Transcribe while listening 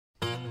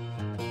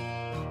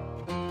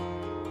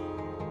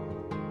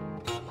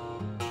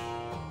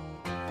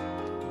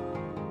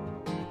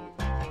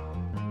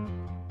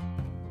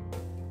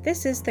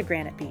This is the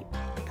Granite Beat,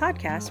 a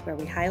podcast where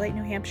we highlight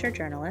New Hampshire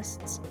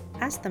journalists,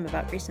 ask them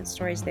about recent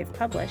stories they've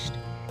published,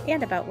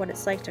 and about what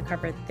it's like to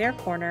cover their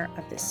corner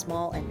of this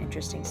small and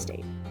interesting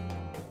state.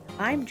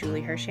 I'm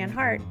Julie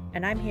Hart,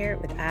 and I'm here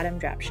with Adam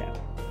Drapcho.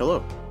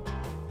 Hello.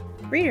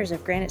 Readers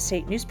of Granite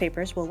State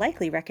newspapers will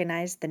likely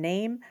recognize the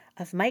name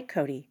of Mike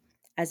Cote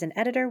as an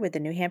editor with the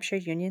New Hampshire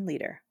Union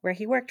Leader, where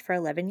he worked for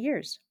 11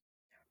 years.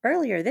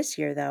 Earlier this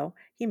year, though,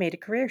 he made a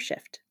career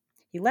shift.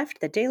 He left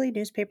the daily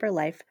newspaper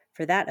life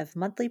for that of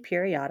monthly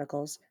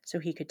periodicals so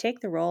he could take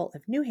the role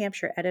of New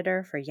Hampshire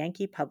editor for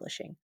Yankee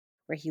Publishing,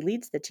 where he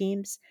leads the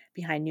teams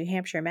behind New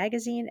Hampshire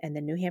Magazine and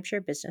the New Hampshire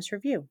Business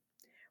Review.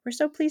 We're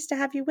so pleased to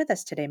have you with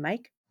us today,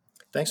 Mike.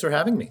 Thanks for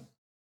having me.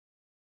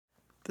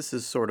 This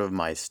is sort of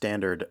my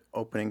standard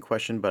opening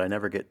question, but I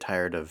never get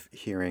tired of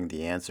hearing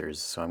the answers,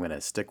 so I'm going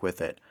to stick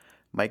with it.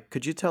 Mike,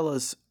 could you tell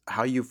us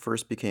how you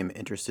first became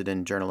interested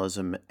in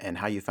journalism and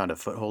how you found a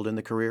foothold in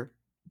the career?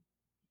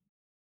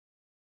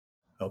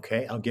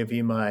 Okay, I'll give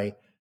you my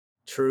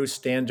true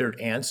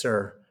standard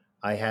answer.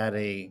 I had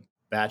a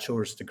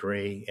bachelor's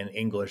degree in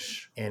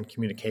English and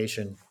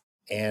communication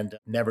and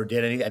never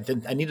did any.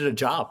 I needed a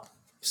job.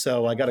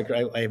 So I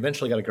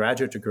eventually got a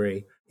graduate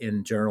degree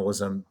in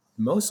journalism,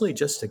 mostly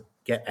just to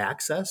get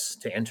access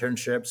to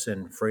internships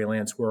and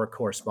freelance work,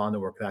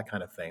 correspondent work, that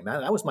kind of thing.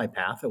 That was my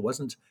path. It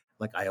wasn't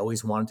like I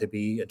always wanted to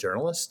be a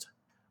journalist.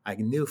 I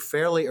knew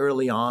fairly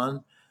early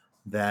on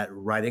that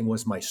writing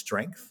was my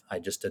strength. I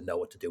just didn't know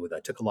what to do with it. I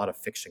took a lot of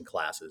fiction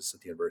classes at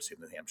the University of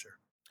New Hampshire.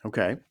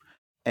 Okay.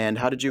 And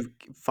how did you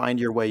find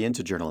your way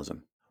into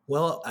journalism?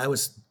 Well, I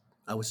was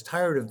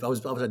tired of I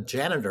was a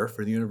janitor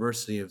for the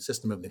University of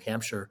System of New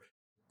Hampshire.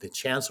 The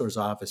chancellor's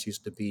office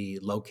used to be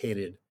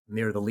located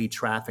near the Lee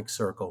traffic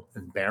circle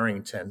in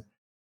Barrington.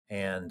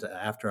 And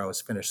after I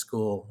was finished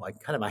school,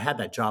 I had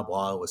that job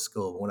while I was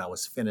school. But when I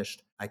was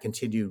finished, I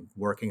continued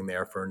working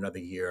there for another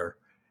year.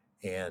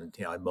 And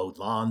I mowed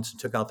lawns and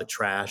took out the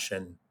trash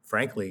and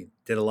frankly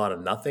did a lot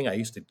of nothing. I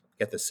used to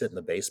get to sit in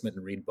the basement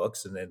and read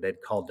books, and then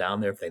they'd call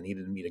down there if they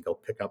needed me to go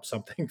pick up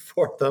something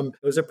for them.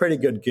 It was a pretty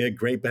good gig,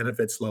 great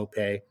benefits, low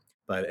pay,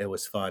 but it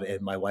was fun.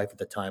 And my wife at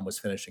the time was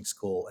finishing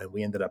school, and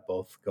we ended up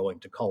both going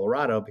to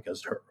Colorado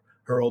because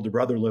her older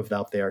brother lived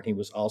out there, and he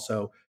was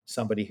also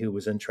somebody who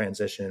was in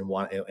transition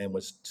and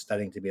was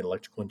studying to be an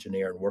electrical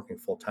engineer and working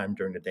full time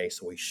during the day.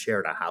 So we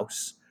shared a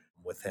house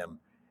with him.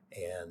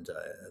 And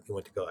I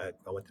went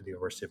to the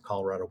University of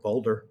Colorado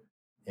Boulder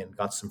and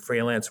got some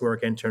freelance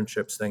work,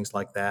 internships, things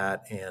like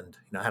that. And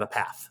I had a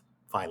path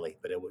finally,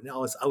 but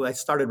I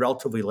started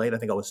relatively late. I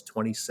think I was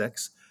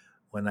 26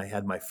 when I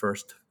had my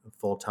first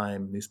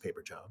full-time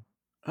newspaper job.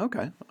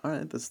 Okay. All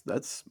right.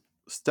 That's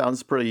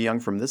sounds pretty young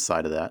from this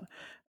side of that.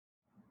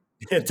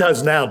 It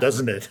does now,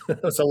 doesn't it?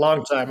 It's a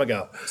long time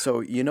ago.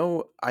 So,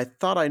 I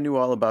thought I knew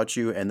all about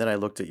you, and then I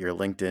looked at your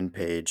LinkedIn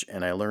page,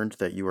 and I learned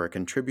that you were a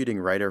contributing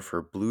writer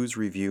for Blues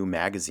Review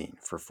magazine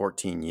for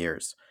 14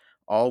 years,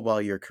 all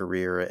while your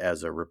career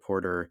as a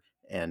reporter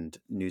and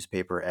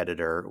newspaper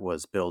editor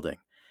was building.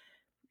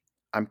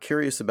 I'm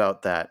curious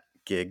about that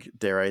gig,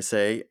 dare I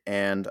say,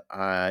 and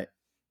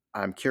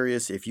I'm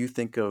curious if you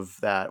think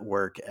of that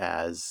work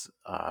as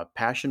a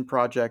passion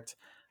project,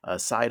 a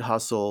side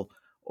hustle,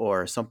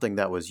 or something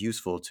that was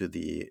useful to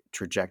the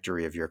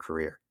trajectory of your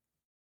career.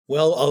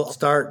 Well,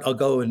 I'll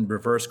go in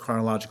reverse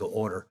chronological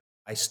order.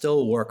 I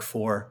still work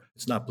for,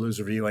 it's not Blues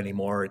Review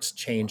anymore. It's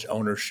changed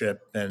ownership.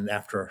 And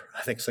after,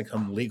 I think,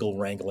 some legal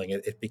wrangling,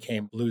 it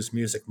became Blues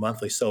Music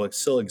Monthly. So it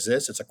still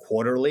exists. It's a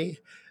quarterly,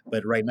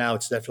 but right now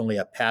it's definitely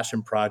a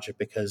passion project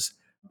because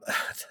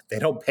they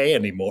don't pay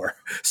anymore.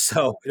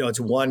 So, it's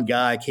one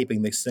guy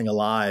keeping this thing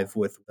alive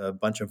with a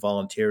bunch of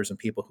volunteers and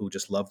people who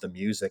just love the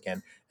music.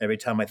 And every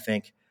time I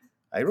think,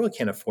 I really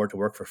can't afford to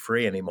work for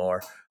free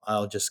anymore,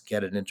 I'll just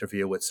get an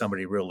interview with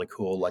somebody really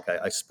cool. Like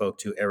I spoke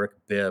to Eric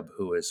Bibb,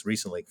 who is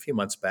recently, a few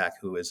months back,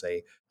 who is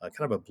a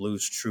kind of a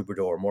blues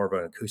troubadour, more of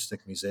an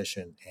acoustic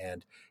musician.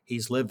 And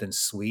he's lived in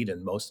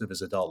Sweden most of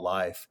his adult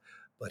life,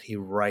 but he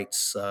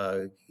writes,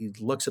 he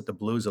looks at the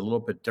blues a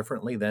little bit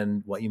differently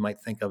than what you might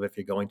think of if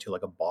you're going to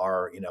like a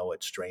bar,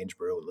 at Strange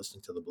Brew and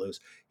listening to the blues.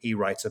 He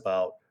writes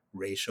about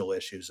racial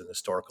issues and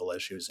historical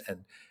issues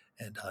and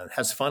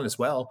has fun as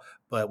well.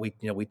 But we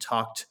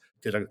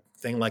did a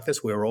thing like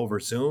this. We were over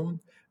Zoom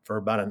for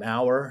about an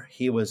hour.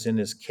 He was in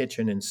his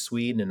kitchen in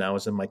Sweden, and I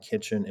was in my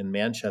kitchen in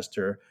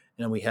Manchester.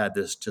 And we had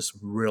this just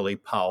really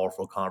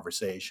powerful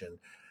conversation.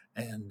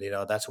 And,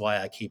 that's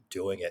why I keep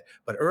doing it.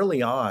 But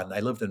early on, I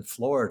lived in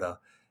Florida,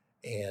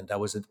 and I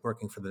was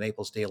working for the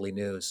Naples Daily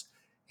News.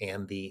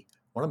 And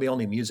one of the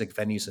only music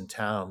venues in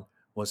town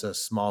was a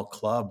small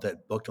club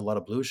that booked a lot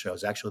of blues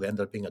shows. Actually, there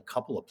ended up being a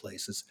couple of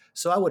places.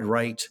 So I would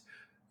write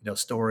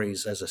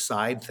stories as a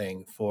side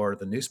thing for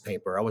the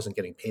newspaper. I wasn't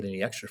getting paid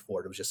any extra for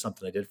it. It was just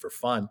something I did for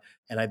fun.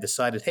 And I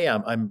decided, hey,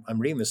 I'm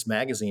reading this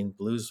magazine,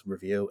 Blues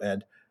Review,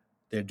 and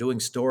they're doing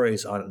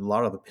stories on a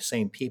lot of the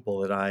same people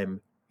that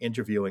I'm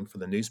interviewing for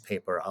the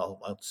newspaper.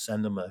 I'll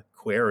send them a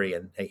query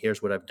and, hey,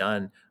 here's what I've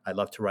done. I'd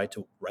love to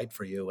write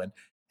for you. And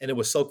And it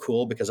was so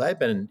cool because I had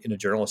been a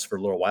journalist for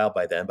a little while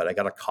by then, but I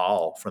got a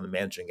call from the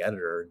managing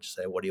editor and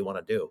say, "What do you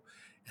want to do?"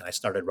 And I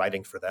started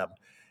writing for them,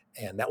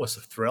 and that was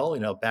a thrill.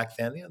 Back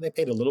then, they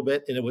paid a little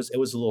bit, and it was a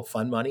little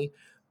fun money,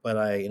 but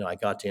I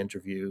got to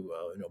interview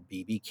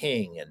BB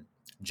King and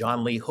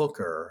John Lee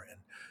Hooker and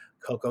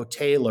Coco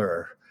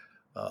Taylor,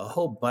 a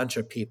whole bunch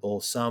of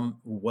people,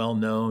 some well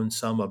known,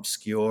 some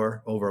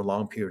obscure, over a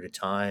long period of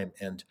time,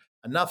 and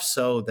enough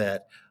so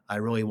that I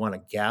really want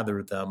to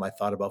gather them. I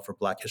thought about for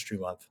Black History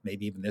Month,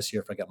 maybe even this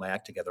year, if I got my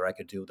act together, I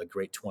could do the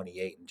Great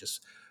 28 and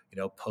just,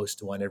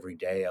 post one every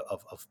day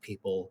of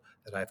people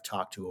that I've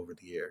talked to over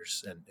the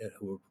years and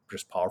who are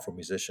just powerful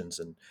musicians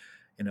and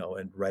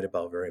write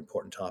about very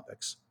important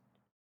topics.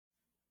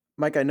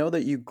 Mike, I know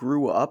that you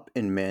grew up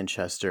in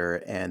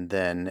Manchester, and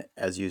then,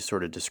 as you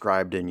sort of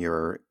described in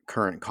your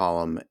current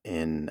column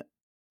in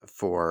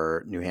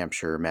for New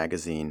Hampshire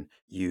Magazine,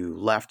 you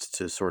left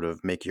to sort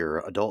of make your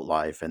adult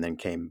life, and then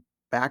came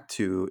back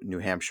to New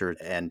Hampshire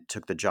and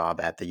took the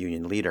job at the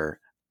Union Leader.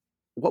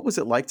 What was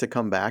it like to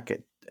come back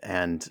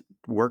and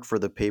work for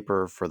the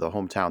paper for the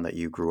hometown that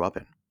you grew up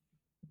in?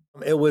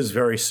 It was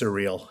very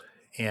surreal.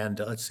 And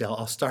let's see,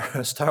 I'll start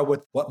I'll start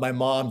with what my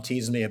mom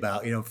teased me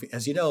about.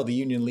 As you know, the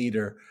Union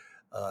Leader,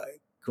 uh,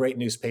 great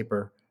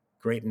newspaper,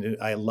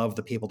 I love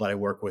the people that I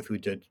work with who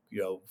did,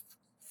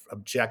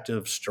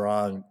 objective,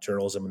 strong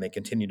journalism, and they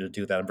continue to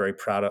do that. I'm very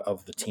proud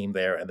of the team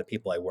there and the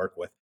people I work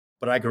with.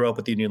 But I grew up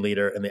with the Union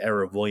Leader in the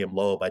era of William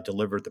Loeb. I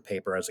delivered the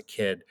paper as a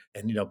kid.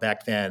 And,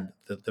 back then,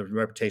 the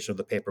reputation of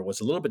the paper was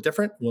a little bit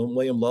different. When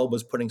William Loeb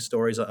was putting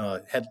stories,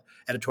 head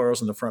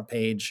editorials on the front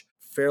page,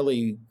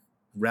 fairly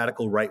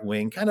radical right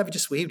wing, kind of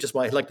just he just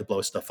like to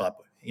blow stuff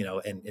up,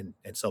 and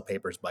sell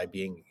papers by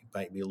be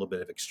a little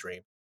bit of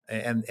extreme.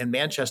 And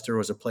Manchester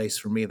was a place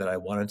for me that I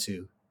wanted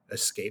to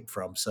escape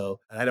from. So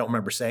I don't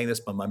remember saying this,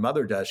 but my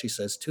mother does. She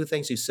says, two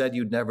things you said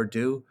you'd never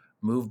do: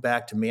 move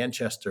back to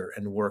Manchester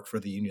and work for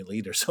the Union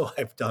Leader. So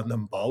I've done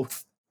them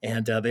both,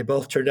 and they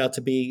both turned out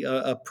to be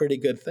a pretty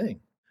good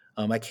thing.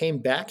 I came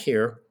back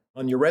here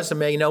on your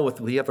resume. If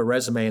you have a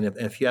resume, and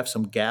if you have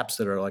some gaps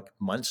that are like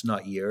months,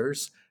 not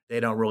years, they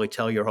don't really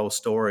tell your whole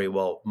story.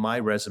 Well, my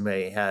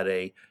resume had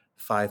a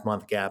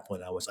 5-month gap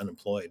when I was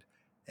unemployed,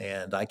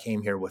 and I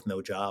came here with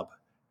no job,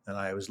 and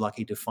I was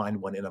lucky to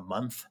find one in a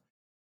month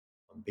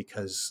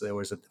because there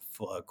was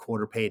a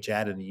quarter page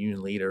ad in the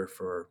Union Leader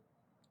for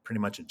pretty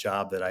much a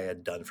job that I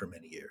had done for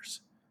many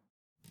years.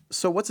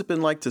 So, what's it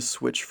been like to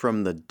switch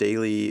from the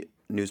daily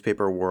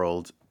newspaper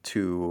world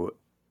to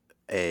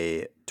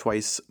a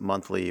twice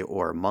monthly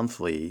or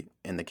monthly,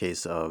 in the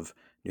case of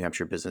New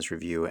Hampshire Business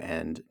Review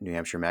and New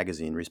Hampshire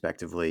Magazine,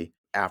 respectively,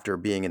 after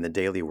being in the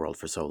daily world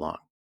for so long?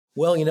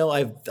 Well,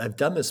 I've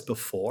done this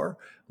before.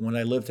 When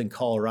I lived in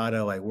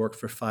Colorado, I worked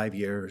for 5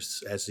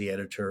 years as the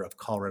editor of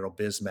Colorado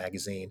Biz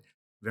Magazine.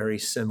 Very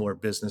similar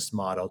business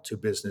model to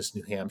Business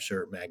New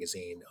Hampshire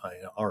Magazine.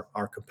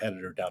 Our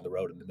competitor down the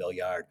road in the Mill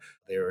Yard,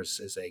 theirs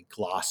is a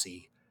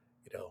glossy,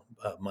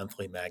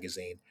 monthly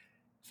magazine.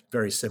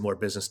 Very similar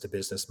business to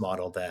business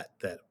model that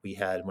we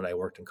had when I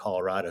worked in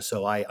Colorado.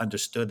 So I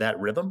understood that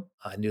rhythm.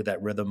 I knew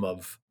that rhythm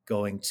of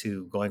going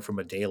from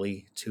a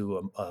daily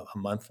to a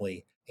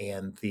monthly,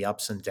 and the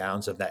ups and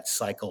downs of that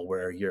cycle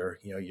where you're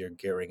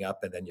gearing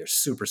up and then you're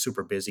super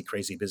super busy,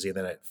 crazy busy, and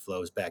then it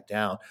flows back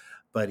down.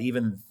 But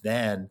even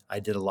then, I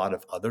did a lot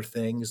of other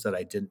things that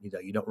I didn't,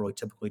 you don't really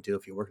typically do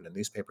if you work in a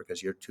newspaper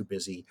because you're too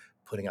busy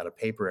putting out a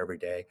paper every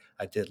day.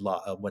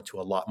 Went to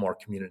a lot more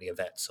community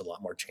events, a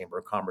lot more Chamber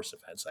of Commerce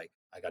events.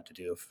 I got to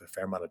do a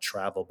fair amount of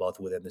travel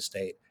both within the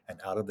state and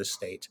out of the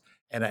state,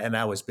 and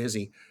I was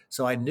busy.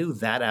 So I knew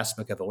that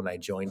aspect of it when I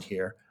joined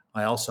here.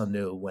 I also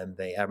knew when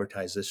they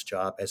advertised this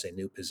job as a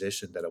new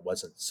position that it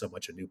wasn't so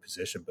much a new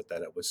position, but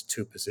that it was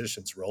two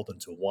positions rolled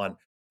into one.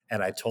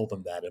 And I told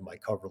them that in my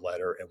cover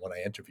letter and when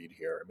I interviewed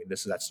here. I mean,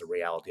 that's the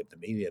reality of the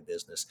media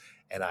business.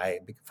 And I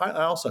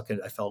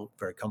felt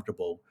very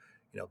comfortable,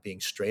 being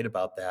straight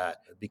about that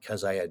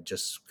because I had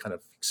just kind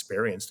of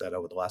experienced that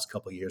over the last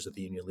couple of years of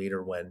the Union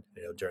Leader when,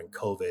 during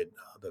COVID,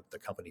 the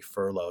company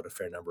furloughed a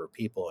fair number of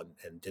people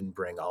and didn't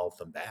bring all of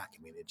them back.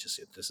 I mean,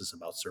 this is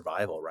about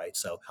survival, right?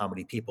 So how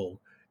many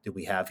people do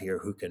we have here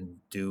who can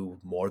do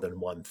more than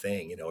one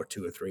thing, or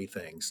two or three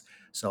things?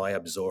 So I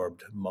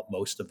absorbed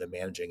most of the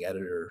managing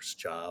editor's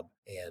job,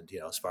 and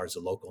as far as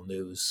the local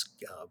news,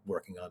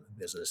 working on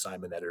as an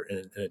assignment editor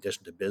in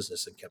addition to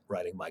business, and kept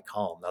writing my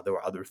column. Now there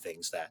were other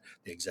things that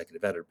the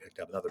executive editor picked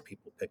up and other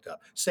people picked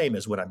up. Same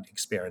as what I'm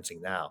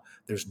experiencing now.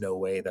 There's no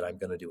way that I'm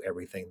going to do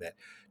everything that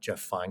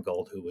Jeff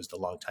Feingold, who was the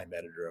longtime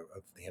editor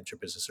of the Hampshire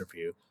Business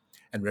Review,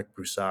 and Rick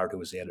Broussard, who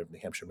was the editor of the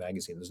Hampshire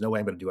Magazine. There's no way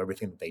I'm going to do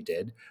everything that they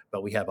did,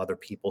 but we have other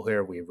people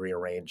here. We've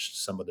rearranged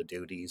some of the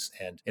duties,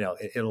 and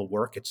it'll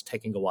work. It's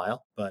taking a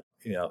while, but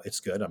it's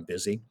good. I'm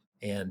busy,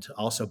 and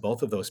also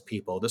both of those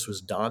people. This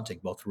was daunting.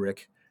 Both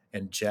Rick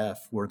and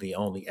Jeff were the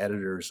only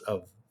editors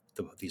of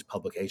these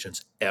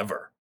publications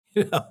ever.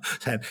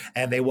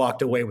 And they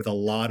walked away with a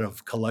lot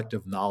of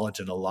collective knowledge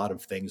and a lot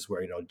of things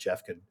where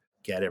Jeff could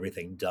get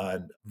everything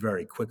done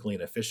very quickly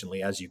and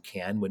efficiently as you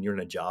can. When you're in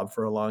a job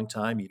for a long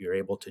time, you're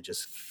able to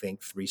just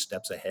think 3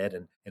 steps ahead.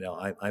 And,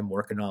 I'm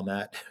working on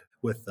that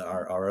with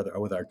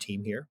with our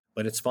team here,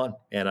 but it's fun.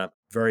 And I'm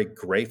very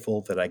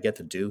grateful that I get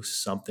to do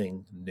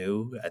something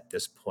new at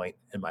this point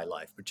in my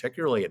life,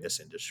 particularly in this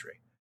industry.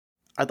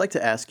 I'd like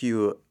to ask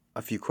you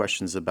a few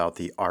questions about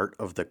the art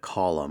of the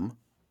column.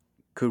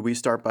 Could we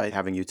start by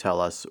having you tell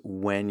us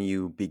when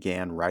you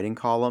began writing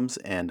columns?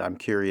 And I'm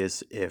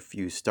curious if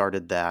you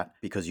started that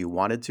because you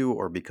wanted to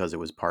or because it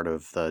was part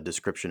of the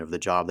description of the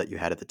job that you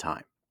had at the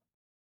time.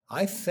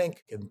 I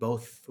think in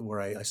both, where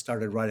I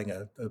started writing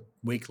a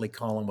weekly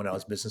column when I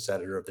was business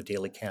editor of the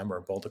Daily Camera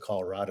in Boulder,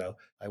 Colorado.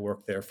 I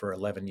worked there for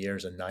 11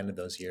 years, and 9 of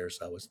those years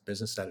I was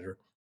business editor.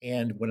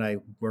 And when I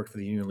worked for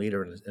the Union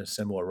Leader in a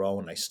similar role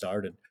when I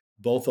started,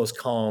 both those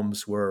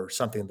columns were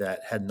something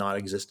that had not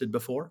existed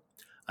before.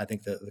 I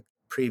think that the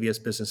previous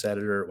business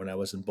editor, when I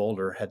was in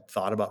Boulder, had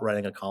thought about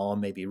writing a column,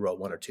 maybe wrote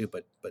one or two,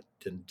 but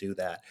didn't do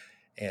that.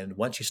 And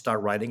once you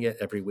start writing it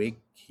every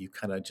week, you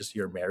kind of just,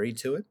 you're married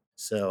to it.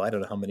 So I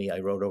don't know how many I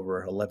wrote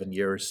over 11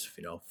 years,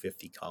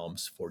 50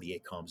 columns,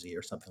 48 columns a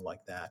year, something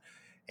like that.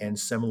 And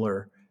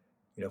similar,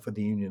 for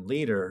the Union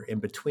Leader, in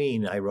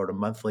between, I wrote a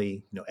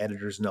monthly,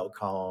 editor's note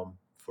column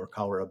for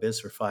Colorado Biz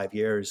for 5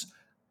 years.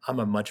 I'm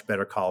a much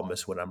better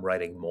columnist when I'm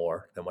writing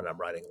more than when I'm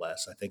writing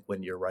less. I think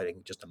when you're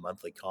writing just a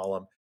monthly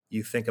column,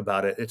 you think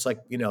about it. It's like,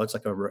 it's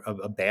like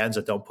a bands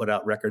that don't put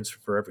out records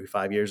for every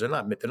 5 years. They're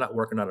not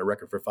working on a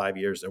record for 5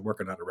 years. They're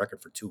working on a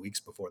record for 2 weeks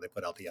before they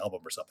put out the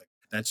album or something.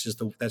 That's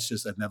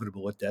just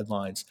inevitable with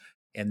deadlines.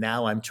 And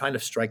now I'm trying to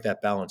strike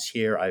that balance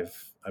here.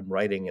 I'm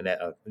writing an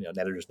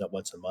editor's note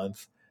once a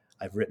month.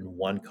 I've written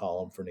one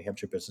column for New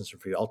Hampshire Business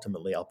Review.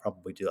 Ultimately, I'll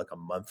probably do like a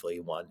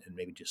monthly one and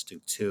maybe just do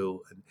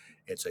two. And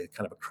it's a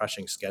kind of a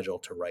crushing schedule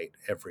to write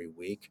every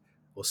week.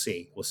 We'll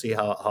see. We'll see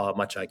how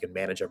much I can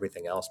manage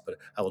everything else, but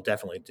I will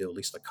definitely do at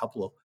least a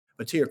couple of.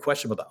 But to your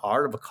question about the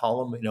art of a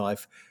column,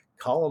 I've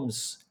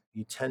columns.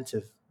 You tend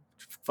to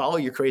follow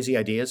your crazy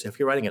ideas. If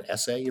you're writing an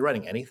essay, you're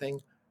writing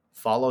anything,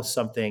 follow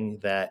something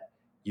that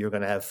you're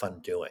going to have fun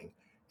doing.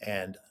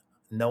 And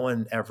no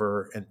one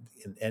ever, in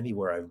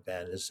anywhere I've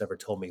been, has ever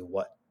told me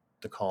what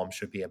the column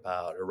should be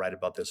about, or write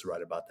about this or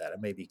write about that. It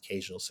may be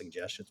occasional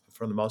suggestions, but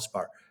for the most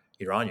part,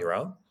 you're on your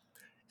own.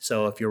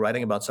 So if you're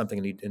writing about something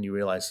and you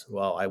realize,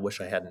 well, I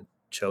wish I hadn't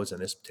chosen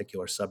this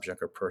particular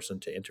subject or person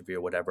to interview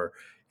or whatever,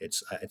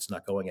 it's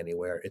not going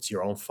anywhere. It's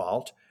your own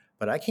fault.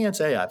 But I can't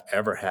say I've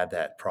ever had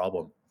that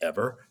problem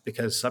ever,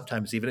 because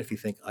sometimes even if you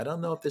think, I don't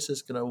know if this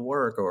is going to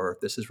work or if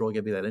this is really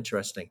going to be that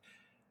interesting,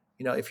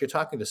 if you're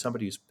talking to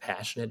somebody who's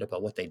passionate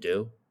about what they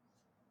do,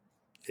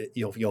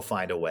 you'll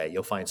find a way.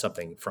 You'll find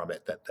something from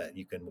it that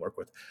you can work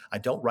with. I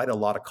don't write a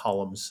lot of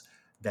columns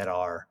that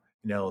are,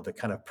 the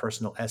kind of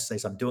personal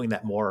essays. I'm doing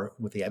that more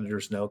with the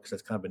editor's note because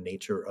that's kind of the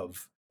nature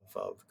of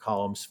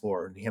columns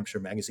for New Hampshire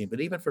Magazine.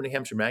 But even for New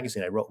Hampshire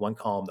Magazine, I wrote one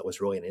column that was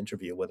really an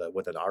interview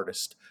with an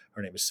artist.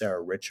 Her name is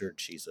Sarah Richard.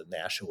 She's a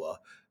Nashua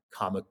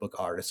comic book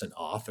artist and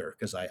author,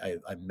 because I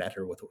met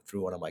her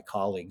through one of my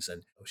colleagues,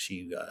 and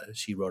she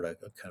wrote a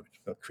kind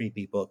of a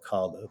creepy book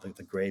called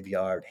the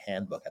Graveyard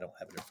Handbook. I don't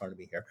have it in front of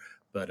me here,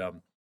 but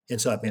and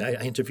so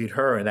I interviewed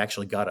her and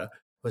actually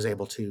was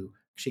able to.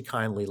 She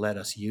kindly let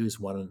us use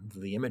one of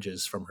the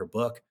images from her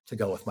book to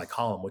go with my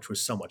column, which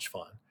was so much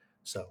fun.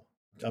 So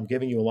I'm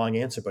giving you a long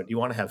answer, but you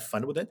want to have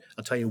fun with it.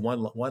 I'll tell you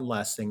one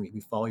last thing. If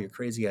you follow your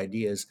crazy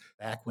ideas,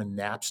 back when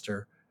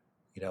Napster,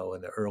 in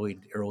the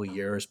early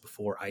years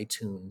before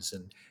iTunes,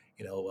 and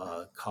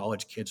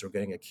college kids were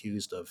getting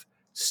accused of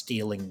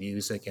stealing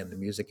music, and the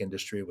music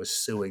industry was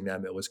suing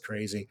them. It was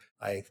crazy.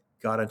 I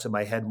got into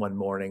my head one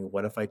morning,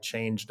 what if I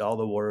changed all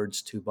the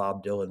words to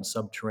Bob Dylan's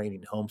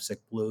Subterranean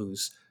Homesick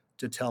Blues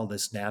to tell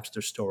this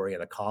Napster story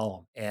in a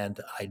column? And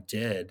I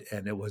did,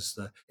 and it was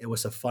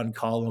a fun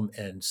column,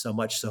 and so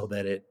much so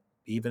that it,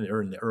 even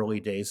in the early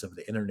days of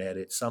the internet,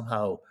 it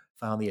somehow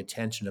found the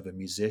attention of a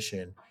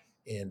musician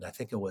in, I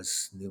think it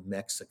was New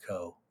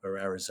Mexico or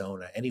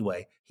Arizona.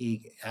 Anyway,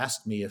 he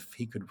asked me if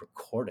he could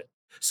record it.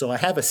 So I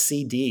have a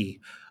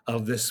CD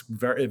of this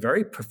very,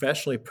 very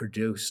professionally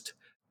produced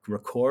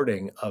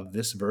recording of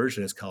this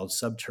version. It's called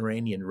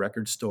Subterranean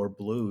Record Store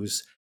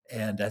Blues.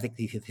 And I think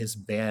his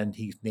band,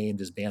 he named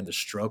his band the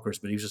Strokers,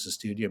 but he was just a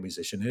studio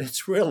musician. And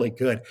it's really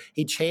good.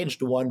 He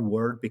changed one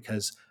word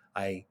because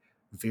I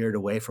veered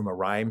away from a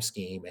rhyme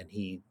scheme, and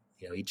he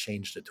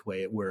changed it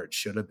to where it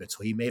should have been.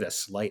 So he made a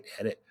slight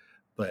edit.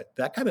 But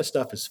that kind of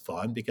stuff is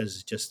fun,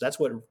 because just that's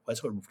what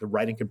the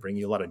writing can bring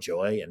you, a lot of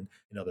joy, and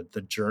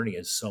the journey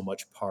is so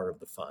much part of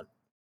the fun.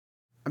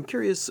 I'm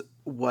curious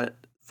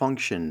what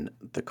function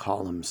the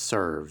column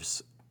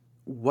serves.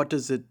 What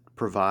does it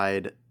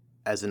provide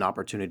as an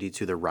opportunity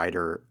to the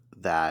writer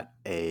that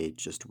a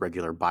just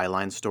regular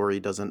byline story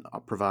doesn't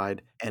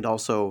provide? And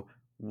also,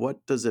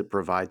 what does it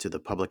provide to the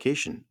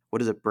publication? What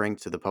does it bring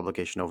to the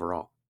publication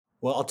overall?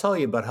 Well, I'll tell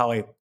you about how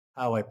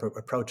I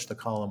approached the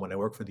column when I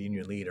worked for the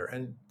Union Leader,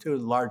 and to a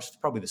large,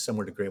 probably the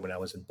similar degree when I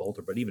was in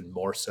Boulder, but even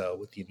more so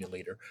with the Union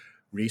Leader.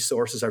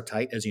 Resources are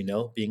tight, as you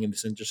know, being in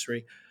this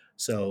industry.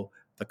 So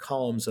the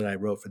columns that I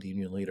wrote for the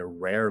Union Leader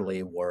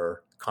rarely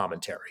were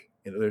commentary.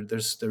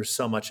 There's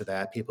so much of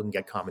that. People can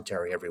get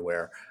commentary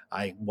everywhere.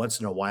 I once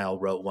in a while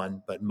wrote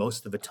one, but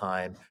most of the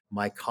time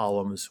my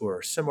columns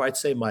were similar. I'd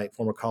say my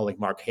former colleague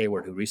Mark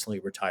Hayward, who recently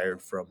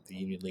retired from the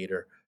Union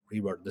Leader, he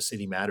wrote the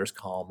City Matters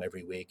column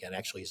every week, and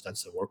actually he's done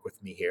some work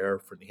with me here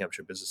for the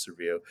Hampshire Business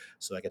Review,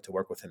 so I get to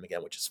work with him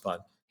again, which is fun.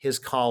 His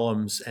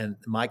columns and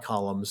my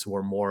columns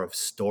were more of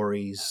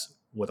stories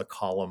with a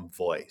column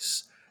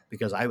voice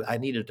because I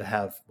needed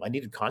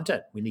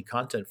content. We need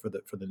content for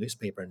the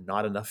newspaper, and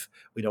not enough.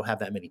 We don't have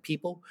that many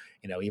people.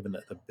 Even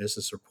the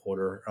business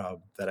reporter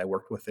that I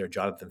worked with there,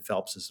 Jonathan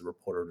Phelps, is the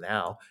reporter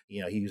now.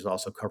 He was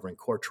also covering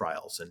court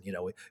trials, and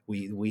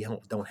we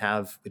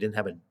didn't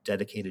have a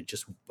dedicated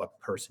just a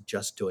person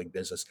just doing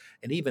business.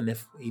 And even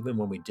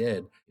when we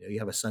did, you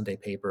have a Sunday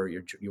paper,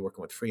 you're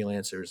working with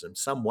freelancers and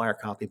some wire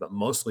copy, but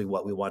mostly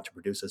what we want to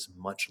produce as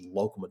much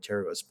local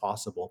material as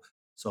possible.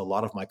 So a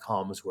lot of my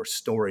columns were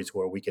stories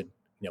where we could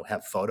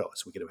have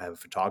photos. We could have a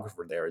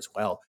photographer there as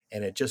well.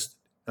 And it just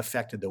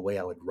affected the way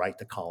I would write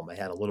the column. I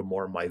had a little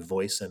more of my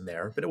voice in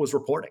there, but it was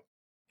reporting,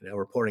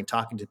 reporting,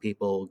 talking to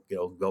people,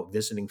 go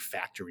visiting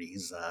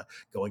factories,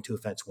 going to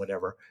events,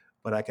 whatever.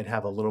 But I could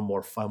have a little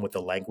more fun with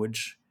the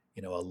language,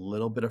 a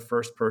little bit of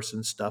first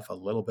person stuff, a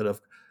little bit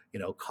of,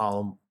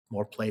 column,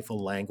 more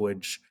playful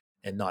language,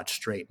 and not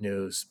straight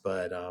news.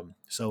 But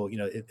so,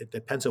 it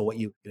depends on what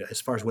as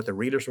far as what the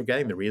readers were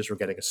getting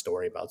a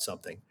story about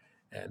something,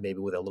 and maybe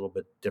with a little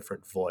bit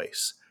different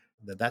voice.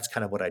 That's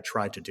kind of what I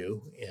tried to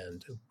do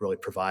and really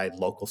provide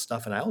local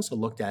stuff. And I also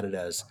looked at it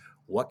as,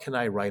 what can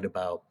I write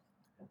about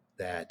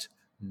that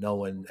no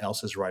one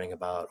else is writing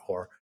about?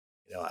 Or,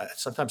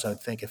 sometimes I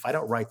would think, if I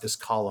don't write this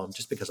column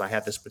just because I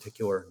have this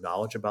particular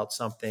knowledge about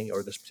something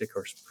or this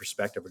particular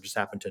perspective, or just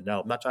happen to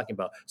know, I'm not talking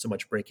about so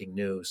much breaking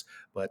news,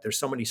 but there's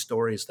so many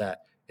stories that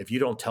if you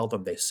don't tell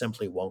them, they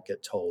simply won't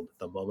get told.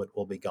 The moment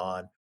will be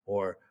gone,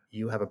 or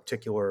you have a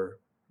particular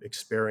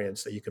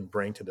experience that you can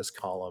bring to this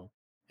column.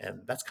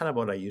 And that's kind of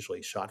what I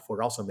usually shot for.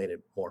 It also made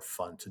it more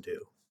fun to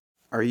do.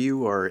 Are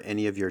you or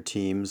any of your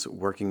teams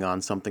working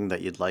on something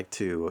that you'd like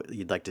to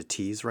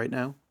tease right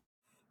now?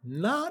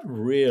 Not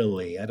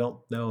really. I don't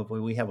know if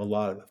we have a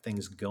lot of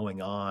things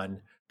going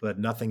on, but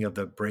nothing of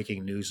the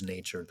breaking news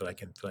nature that I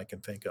can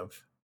think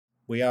of.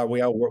 We are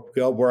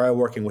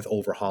working with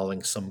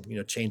overhauling some,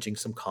 changing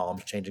some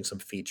columns, changing some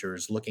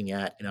features, looking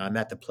at, I'm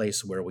at the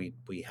place where we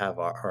have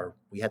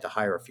we had to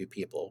hire a few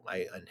people.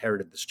 I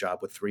inherited this job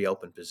with 3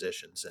 open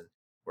positions, and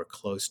we're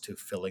close to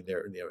filling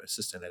their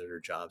assistant editor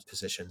jobs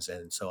positions.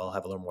 And so I'll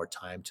have a little more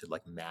time to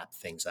like map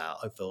things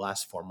out. Like the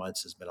last 4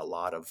 months has been a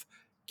lot of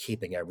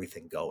keeping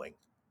everything going.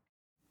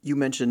 You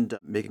mentioned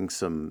making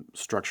some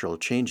structural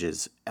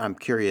changes. I'm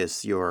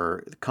curious,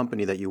 your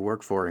company that you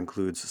work for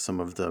includes some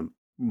of the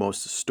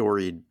most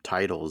storied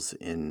titles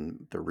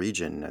in the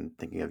region, and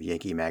thinking of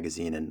Yankee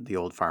Magazine and the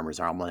Old Farmer's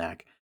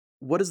Almanac.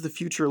 What does the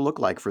future look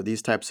like for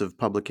these types of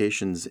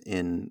publications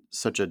in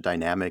such a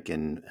dynamic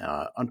and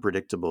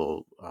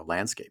unpredictable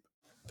landscape?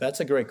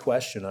 That's a great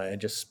question. I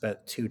just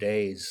spent 2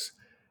 days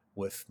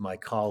with my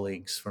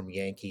colleagues from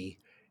Yankee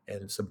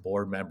and some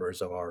board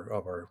members of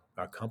our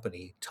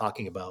company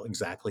talking about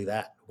exactly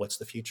that. What's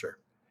the future?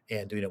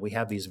 And we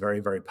have these very,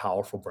 very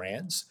powerful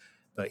brands,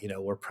 but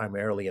we're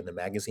primarily in the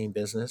magazine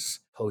business.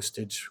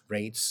 Postage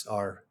rates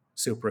are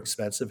super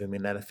expensive. I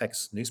mean, that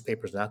affects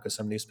newspapers now because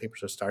some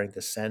newspapers are starting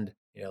to send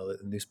the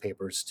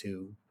newspapers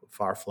to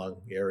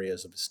far-flung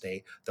areas of the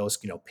state. Those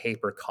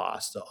paper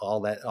costs,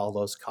 all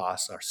those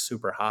costs are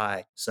super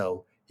high.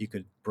 So you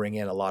could bring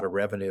in a lot of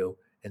revenue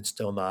and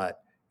still not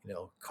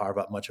carve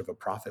up much of a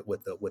profit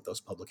with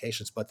those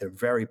publications. But they're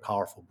very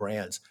powerful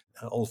brands.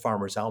 Old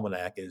Farmer's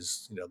Almanac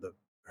is the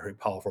very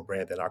powerful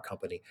brand in our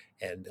company,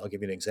 and I'll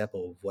give you an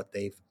example of what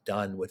they've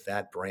done with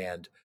that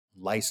brand,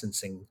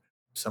 licensing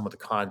some of the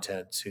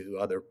content to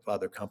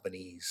other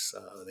companies.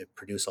 They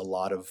produce a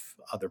lot of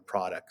other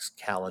products,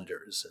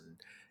 calendars,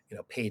 and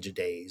page a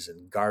days,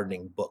 and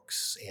gardening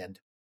books. And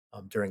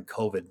during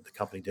COVID, the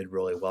company did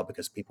really well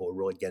because people were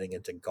really getting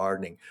into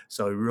gardening.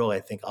 So really,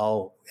 I think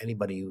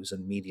anybody who's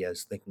in media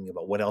is thinking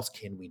about what else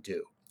can we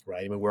do,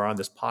 right? I mean, we're on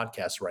this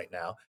podcast right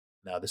now.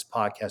 Now, this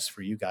podcast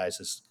for you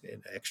guys is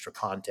extra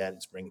content.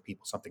 It's bringing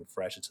people something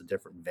fresh. It's a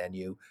different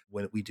venue.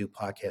 When we do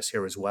podcasts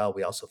here as well,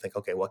 we also think,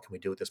 okay, what can we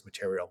do with this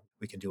material?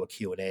 We can do a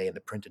Q&A in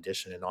the print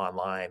edition and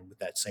online with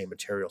that same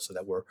material, so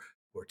that we're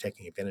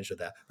taking advantage of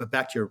that. But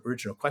back to your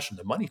original question,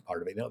 the money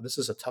part of it, this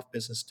is a tough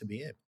business to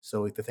be in.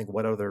 So we have to think,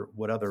 what other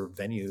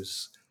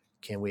venues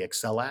can we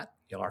excel at?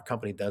 Our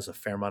company does a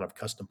fair amount of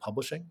custom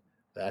publishing.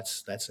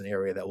 That's an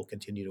area that we'll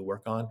continue to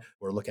work on.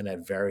 We're looking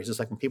at various, just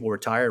like when people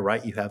retire,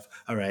 right? You have,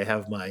 all right, I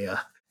have my,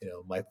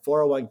 my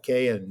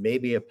 401k and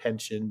maybe a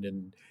pension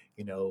and,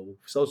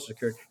 Social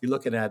Security. You're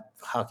looking at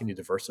how can you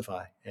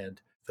diversify,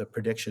 and the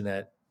prediction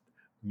that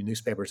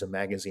newspapers and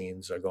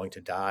magazines are going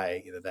to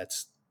die,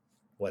 that's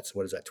what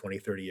is that, 20,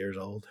 30 years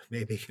old,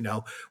 maybe.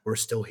 We're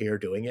still here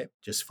doing it,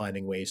 just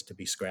finding ways to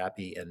be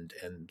scrappy and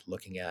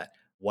looking at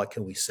what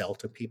can we sell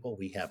to people.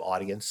 We have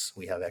audience,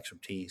 we have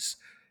expertise,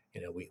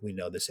 we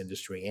know this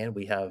industry, and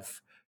we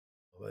have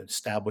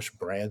established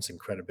brands and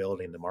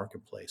credibility in the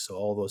marketplace. So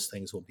all those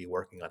things we'll be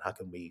working on. How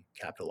can we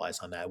capitalize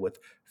on that with,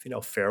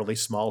 fairly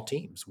small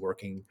teams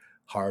working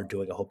hard,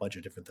 doing a whole bunch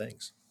of different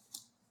things?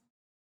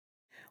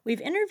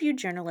 We've interviewed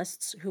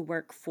journalists who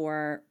work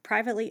for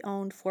privately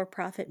owned for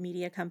profit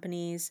media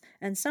companies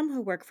and some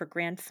who work for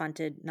grant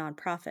funded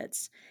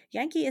nonprofits.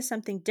 Yankee is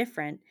something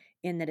different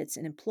in that it's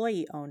an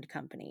employee owned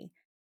company.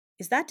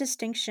 Is that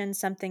distinction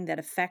something that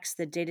affects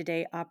the day to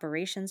day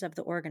operations of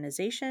the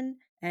organization?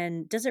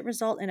 And does it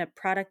result in a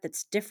product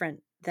that's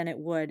different than it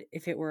would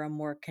if it were a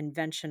more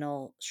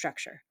conventional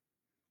structure?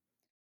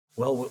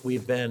 Well,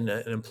 we've been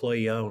an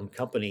employee-owned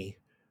company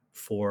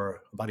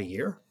for about a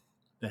year.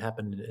 That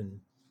happened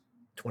in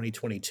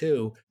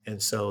 2022. And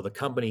so the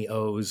company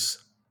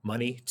owes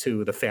money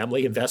to the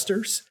family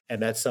investors.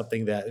 And that's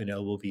something that,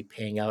 we'll be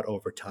paying out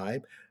over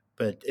time.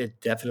 But it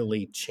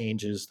definitely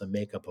changes the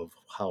makeup of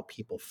how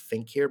people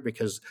think here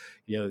because,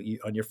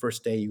 on your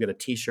first day, you get a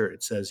T-shirt.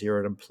 It says you're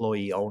an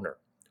employee owner,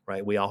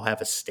 right? We all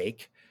have a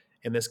stake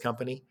in this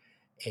company.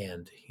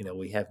 And,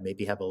 we have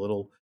a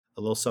little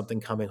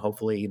something coming,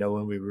 hopefully,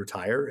 when we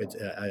retire.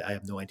 I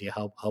have no idea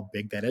how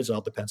big that is. It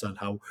all depends on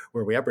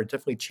where we are, but it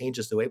definitely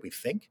changes the way we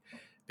think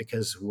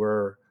because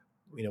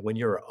when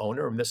you're an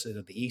owner, and this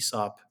is the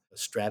ESOP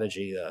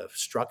strategy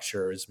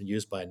structure has been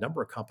used by a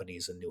number of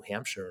companies in New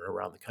Hampshire and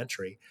around the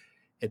country.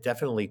 It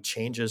definitely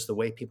changes the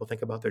way people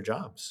think about their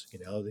jobs.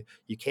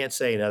 You can't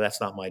say, no,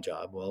 that's not my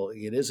job. Well,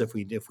 it is if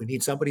we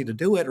need somebody to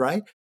do it,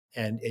 right?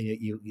 And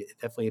it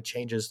definitely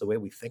changes the way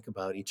we think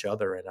about each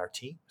other and our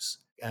teams.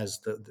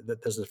 Does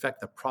it affect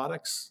the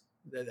products?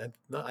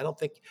 No, I don't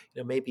think,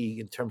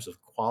 maybe in terms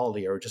of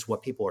quality or just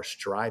what people are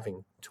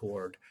striving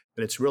toward,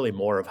 but it's really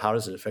more of how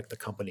does it affect the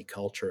company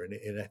culture?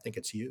 And I think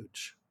it's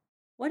huge.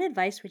 What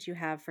advice would you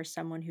have for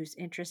someone who's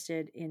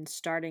interested in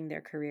starting their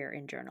career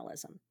in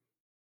journalism?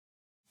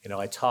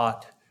 I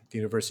taught at the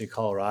University of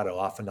Colorado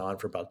off and on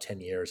for about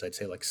 10 years. I'd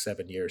say like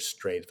 7 years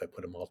straight if I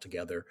put them all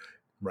together,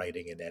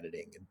 writing and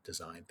editing and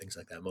design, things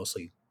like that,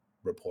 mostly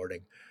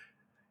reporting.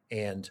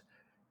 And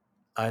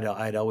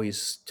I'd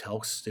always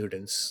tell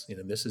students,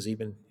 this is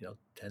even,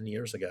 10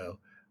 years ago,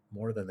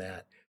 more than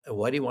that.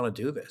 Why do you want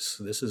to do this?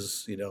 This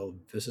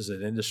is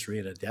an industry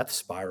in a death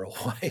spiral.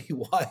 Why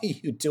are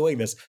you doing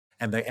this?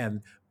 A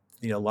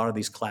lot of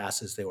these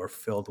classes, they were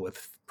filled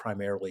with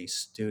primarily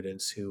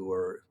students who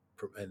were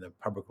in the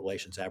public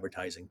relations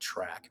advertising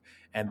track.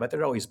 But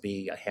there'd always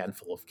be a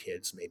handful of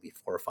kids, maybe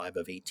 4 or 5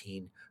 of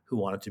 18, who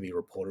wanted to be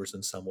reporters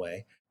in some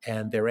way.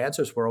 And their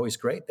answers were always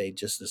great.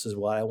 This is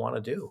what I want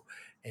to do.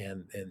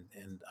 And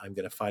I'm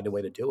going to find a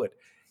way to do it.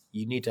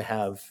 You need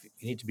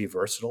to be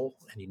versatile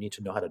and you need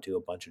to know how to do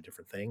a bunch of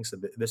different things.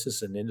 And this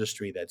is an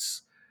industry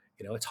that's,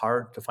 it's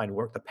hard to find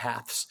work. The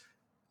paths,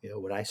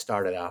 when I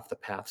started off, the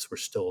paths were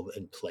still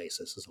in place.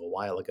 This is a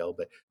while ago,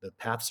 but the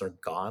paths are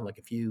gone.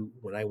 Like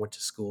when I went to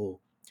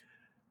school,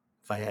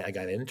 I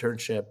got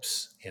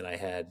internships and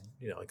I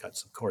got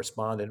some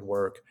correspondent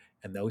work,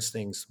 and those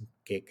things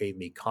gave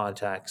me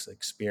contacts,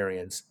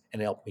 experience,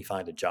 and helped me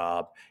find a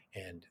job.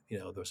 And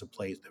there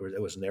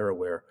was an era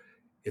where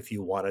if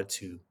you wanted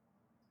to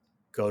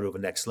go to the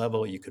next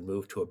level, you could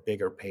move to a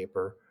bigger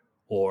paper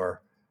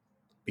or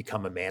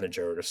become a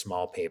manager at a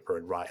small paper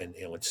and write and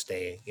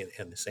stay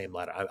in the same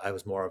ladder. I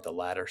was more of the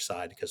latter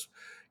side because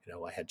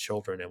I had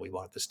children and we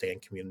wanted to stay in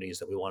communities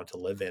that we wanted to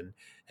live in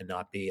and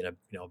not be in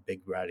a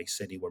big rowdy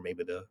city where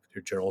maybe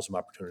their journalism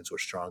opportunities were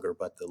stronger,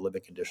 but the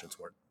living conditions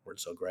weren't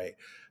so great.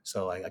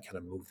 So I kind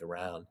of moved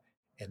around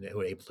and they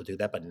were able to do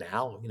that. But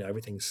now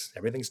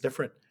everything's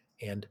different,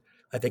 and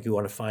I think you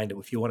want to find,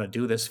 if you want to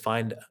do this,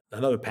 find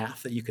another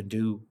path that you can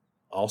do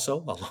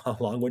also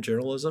along with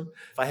journalism.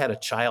 If I had a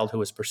child who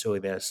was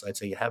pursuing this, I'd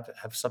say you have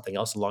something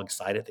else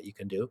alongside it that you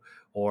can do,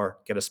 or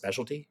get a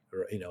specialty,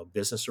 or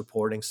business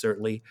reporting.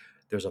 Certainly,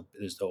 there's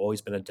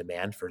always been a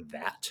demand for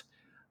that.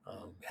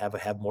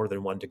 Have more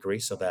than one degree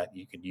so that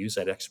you can use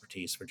that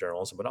expertise for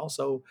journalism, but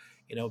also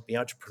be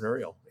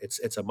entrepreneurial.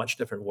 It's a much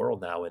different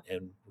world now,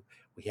 and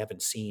we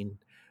haven't seen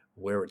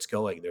where it's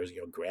going. There's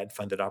grant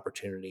funded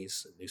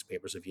opportunities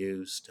newspapers have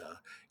used.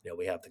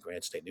 We have the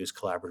Granite State News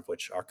Collaborative,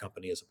 which our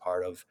company is a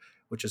part of,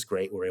 which is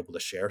great. We're able to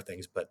share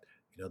things, but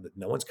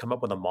no one's come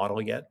up with a model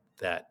yet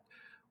that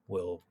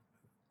will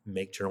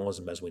make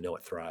journalism as we know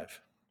it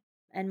thrive.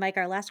 And Mike,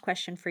 our last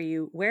question for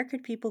you: where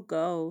could people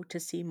go to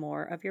see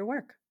more of your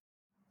work?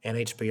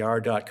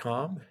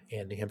 NHBR.com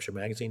and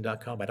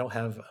NewHampshireMagazine.com. I don't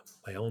have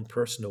my own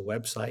personal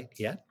website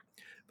yet,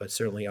 but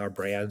certainly our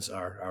brands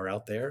are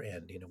out there,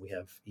 and we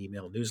have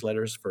email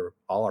newsletters for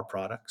all our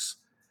products,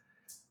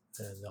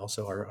 and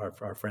also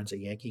our friends at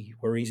Yankee.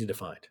 We're easy to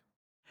find.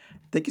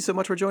 Thank you so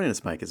much for joining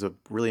us, Mike. I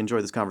really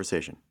enjoyed this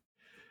conversation.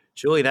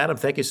 Julie and Adam,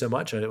 thank you so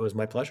much. It was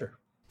my pleasure.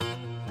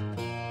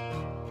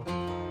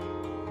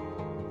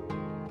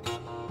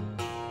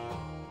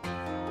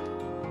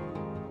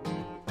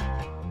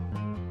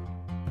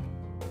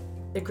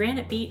 The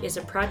Granite Beat is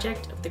a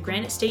project of the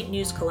Granite State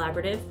News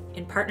Collaborative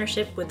in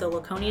partnership with the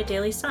Laconia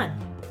Daily Sun.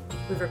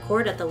 We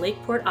record at the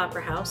Lakeport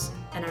Opera House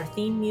and our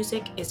theme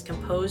music is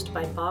composed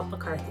by Bob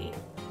McCarthy.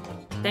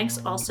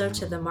 Thanks also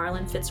to the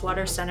Marlin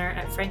Fitzwater Center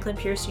at Franklin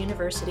Pierce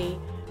University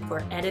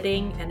for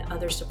editing and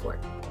other support.